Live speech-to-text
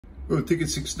Oh, ticket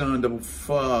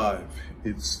 6955.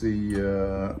 It's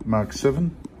the Mark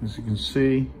 7, as you can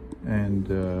see, and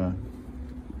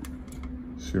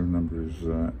serial number is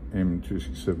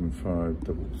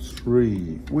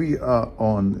M267533. We are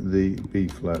on the B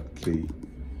flat key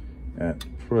at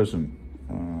present.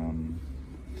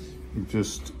 We've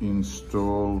just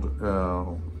installed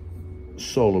our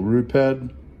SolRoo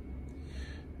pad,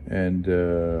 and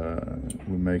we're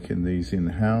making these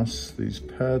in-house, these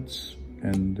pads,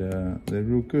 and they're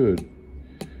real good,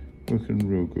 working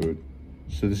real good.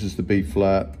 So this is the B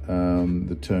flat.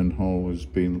 The turn hole has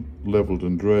been leveled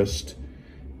and dressed,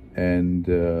 and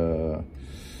the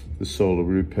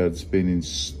SolRoo pad's been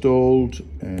installed,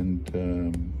 and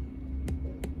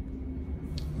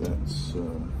that's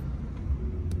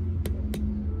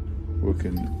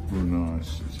working real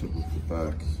nice. Let's look at the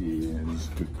back here, and it's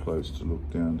a good place to look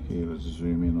down here. Let's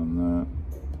zoom in on that.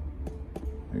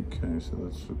 Okay, so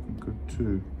that's looking good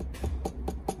too.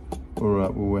 All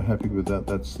right, well, we're happy with that.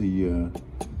 That's the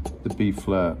B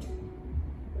flat.